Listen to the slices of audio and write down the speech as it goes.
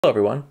Hello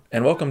everyone,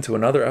 and welcome to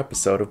another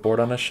episode of Board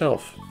on a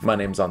Shelf. My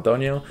name's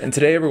Antonio, and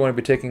today we're going to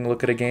be taking a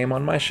look at a game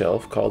on my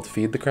shelf called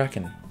Feed the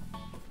Kraken.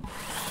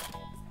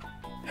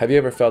 Have you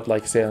ever felt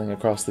like sailing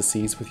across the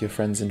seas with your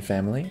friends and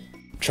family?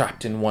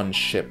 Trapped in one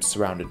ship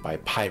surrounded by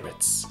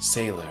pirates,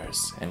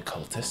 sailors, and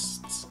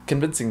cultists?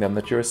 Convincing them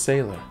that you're a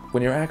sailor,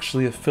 when you're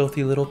actually a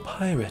filthy little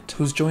pirate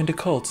who's joined a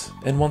cult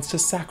and wants to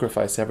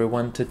sacrifice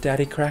everyone to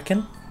Daddy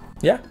Kraken?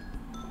 Yeah?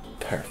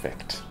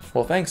 Perfect.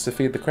 Well, thanks to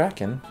Feed the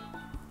Kraken,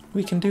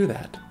 we can do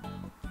that.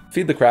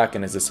 Feed the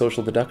Kraken is a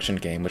social deduction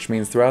game, which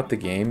means throughout the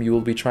game you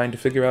will be trying to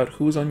figure out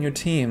who's on your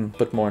team,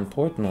 but more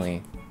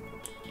importantly,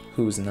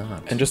 who's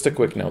not. And just a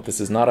quick note, this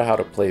is not a how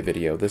to play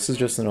video, this is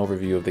just an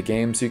overview of the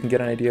game so you can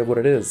get an idea of what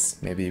it is.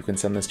 Maybe you can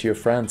send this to your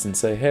friends and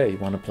say, hey, you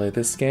want to play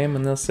this game?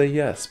 And they'll say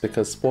yes,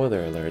 because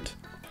spoiler alert,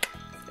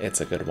 it's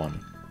a good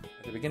one.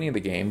 At the beginning of the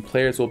game,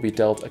 players will be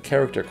dealt a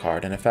character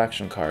card and a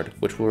faction card,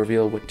 which will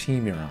reveal what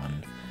team you're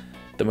on.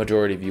 The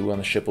majority of you on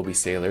the ship will be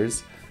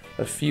sailors,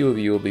 a few of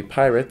you will be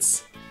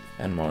pirates,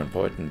 and more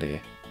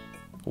importantly,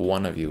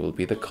 one of you will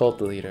be the cult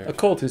leader. A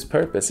cult whose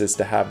purpose is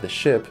to have the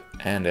ship,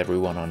 and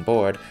everyone on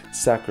board,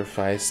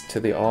 sacrificed to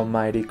the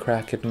almighty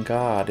Kraken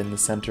god in the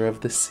center of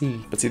the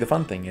sea. But see, the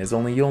fun thing is,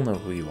 only you'll know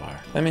who you are.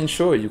 I mean,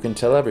 sure, you can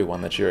tell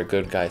everyone that you're a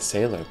good guy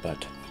sailor,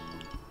 but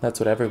that's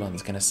what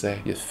everyone's gonna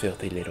say, you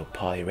filthy little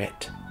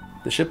pirate.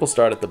 The ship will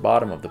start at the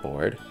bottom of the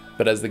board,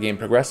 but as the game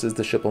progresses,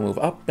 the ship will move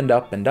up and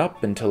up and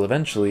up until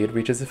eventually it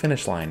reaches a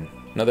finish line.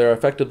 Now there are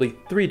effectively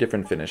 3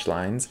 different finish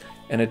lines,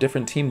 and a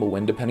different team will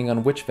win depending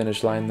on which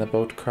finish line the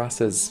boat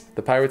crosses.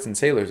 The pirates and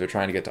sailors are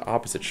trying to get to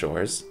opposite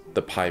shores,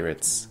 the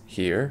pirates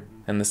here,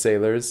 and the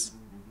sailors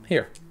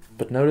here.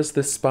 But notice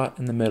this spot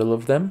in the middle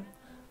of them?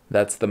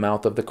 That's the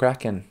mouth of the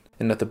Kraken,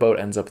 and if the boat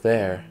ends up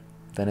there,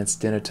 then it's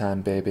dinner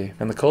time, baby.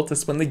 And the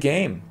cultists win the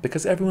game,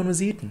 because everyone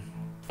was eaten.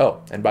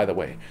 Oh, and by the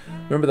way,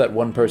 remember that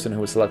one person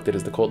who was selected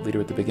as the cult leader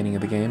at the beginning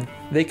of the game?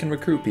 They can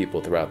recruit people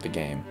throughout the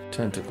game.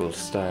 Tentacle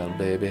style,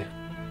 baby.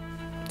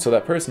 So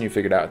that person you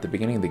figured out at the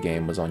beginning of the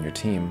game was on your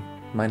team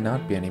might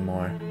not be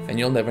anymore, and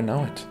you'll never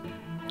know it,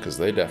 because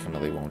they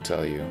definitely won't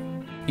tell you.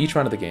 Each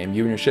round of the game,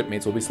 you and your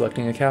shipmates will be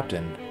selecting a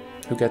captain,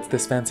 who gets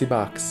this fancy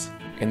box,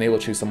 and they will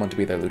choose someone to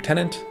be their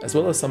lieutenant, as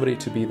well as somebody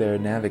to be their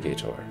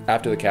navigator.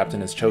 After the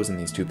captain has chosen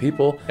these 2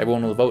 people,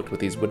 everyone will vote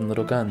with these wooden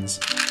little guns.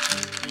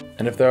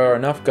 And if there are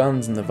enough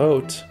guns in the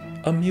vote,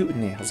 a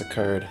mutiny has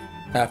occurred.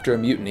 After a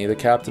mutiny, the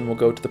captain will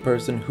go to the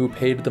person who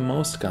paid the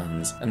most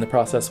guns, and the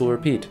process will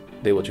repeat.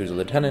 They will choose a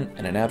lieutenant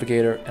and a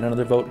navigator, and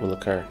another vote will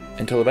occur,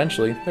 until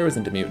eventually there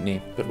isn't a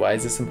mutiny. But why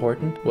is this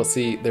important? Well,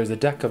 see, there's a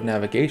deck of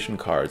navigation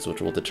cards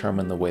which will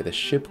determine the way the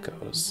ship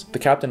goes. The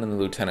captain and the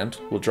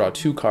lieutenant will draw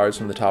 2 cards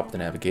from the top of the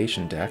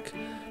navigation deck,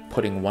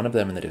 putting one of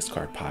them in the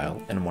discard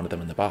pile and one of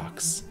them in the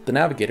box. The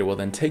navigator will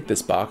then take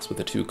this box with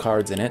the 2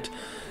 cards in it,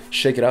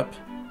 shake it up,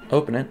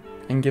 open it,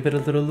 and give it a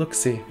little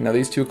look-see. Now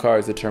these 2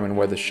 cards determine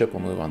where the ship will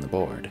move on the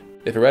board.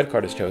 If a red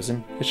card is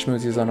chosen, it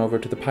schmoozies on over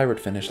to the pirate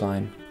finish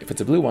line. If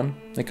it's a blue one,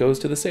 it goes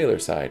to the sailor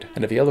side.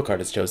 And if a yellow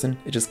card is chosen,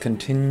 it just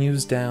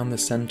continues down the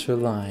center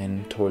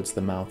line towards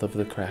the mouth of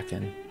the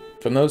Kraken.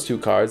 From those 2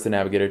 cards, the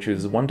navigator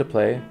chooses one to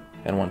play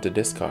and one to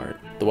discard.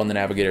 The one the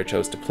navigator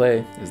chose to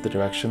play is the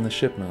direction the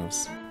ship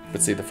moves.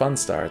 But see, the fun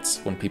starts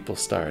when people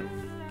start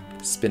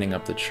spinning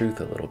up the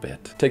truth a little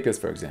bit. Take this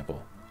for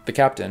example. The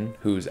captain,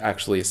 who's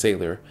actually a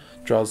sailor,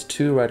 draws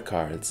 2 red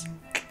cards.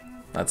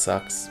 That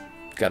sucks.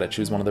 Gotta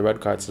choose one of the red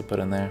cards to put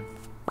in there.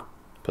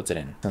 Puts it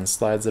in, and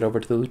slides it over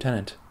to the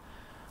lieutenant.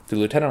 The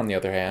lieutenant, on the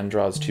other hand,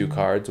 draws 2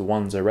 cards,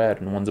 one's a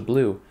red and one's a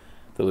blue.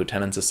 The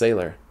lieutenant's a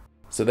sailor.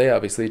 So they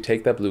obviously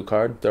take that blue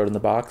card, throw it in the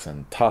box,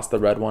 and toss the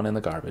red one in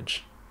the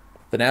garbage.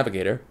 The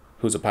navigator,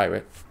 who's a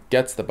pirate,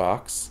 gets the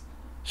box,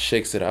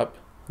 shakes it up,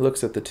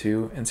 looks at the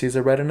 2, and sees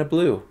a red and a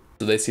blue.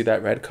 So they see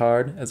that red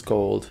card as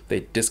gold,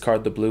 they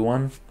discard the blue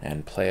one,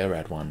 and play a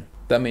red one.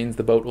 That means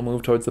the boat will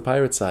move towards the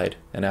pirate side,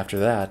 and after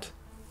that,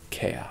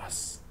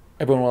 chaos.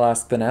 Everyone will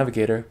ask the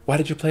navigator, why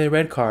did you play a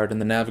red card?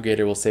 And the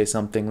navigator will say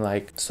something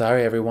like,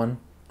 sorry everyone,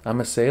 I'm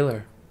a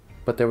sailor,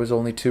 but there was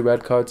only 2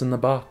 red cards in the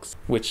box.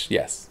 Which,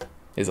 yes,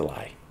 is a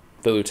lie.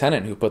 The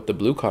lieutenant who put the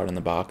blue card in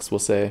the box will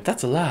say,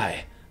 that's a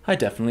lie. I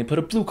definitely put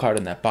a blue card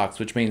in that box,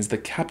 which means the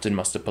captain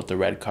must have put the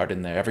red card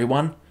in there,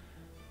 everyone.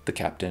 The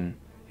captain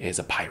is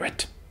a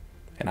pirate,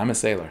 and I'm a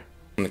sailor.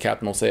 And the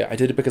captain will say, I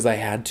did it because I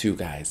had to,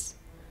 guys.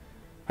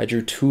 I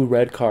drew 2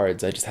 red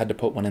cards, I just had to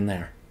put one in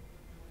there.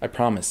 I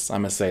promise,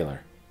 I'm a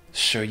sailor.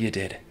 Sure you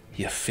did,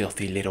 you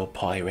filthy little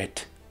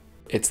pirate.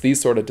 It's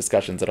these sort of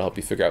discussions that'll help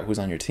you figure out who's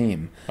on your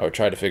team, or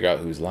try to figure out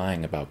who's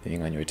lying about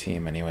being on your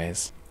team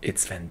anyways.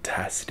 It's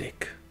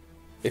fantastic.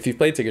 If you've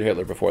played Secret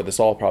Hitler before, this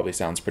all probably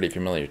sounds pretty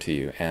familiar to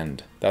you,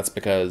 and that's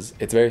because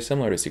it's very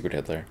similar to Secret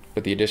Hitler,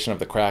 but the addition of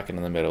the Kraken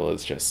in the middle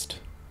is just...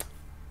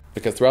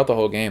 Because throughout the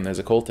whole game, there's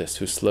a cultist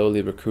who's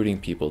slowly recruiting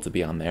people to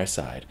be on their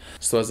side.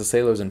 So as the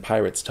sailors and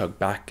pirates tug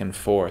back and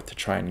forth to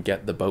try and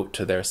get the boat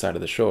to their side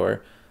of the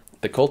shore,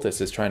 the cultist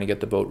is trying to get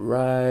the boat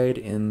right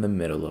in the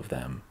middle of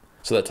them.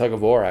 So that tug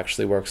of war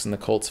actually works in the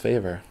cult's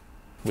favor.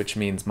 which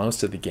means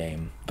most of the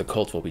game, the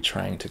cult will be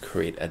trying to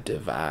create a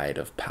divide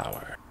of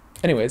power.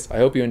 Anyways, I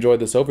hope you enjoyed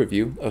this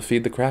overview of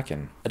Feed the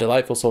Kraken, a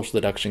delightful social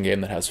deduction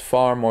game that has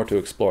far more to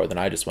explore than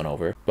I just went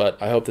over,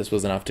 but I hope this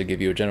was enough to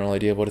give you a general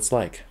idea of what it's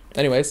like.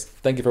 Anyways,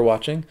 thank you for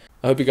watching.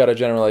 I hope you got a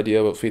general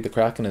idea of what Feed the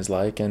Kraken is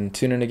like, and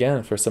tune in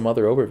again for some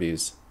other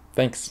overviews.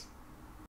 Thanks.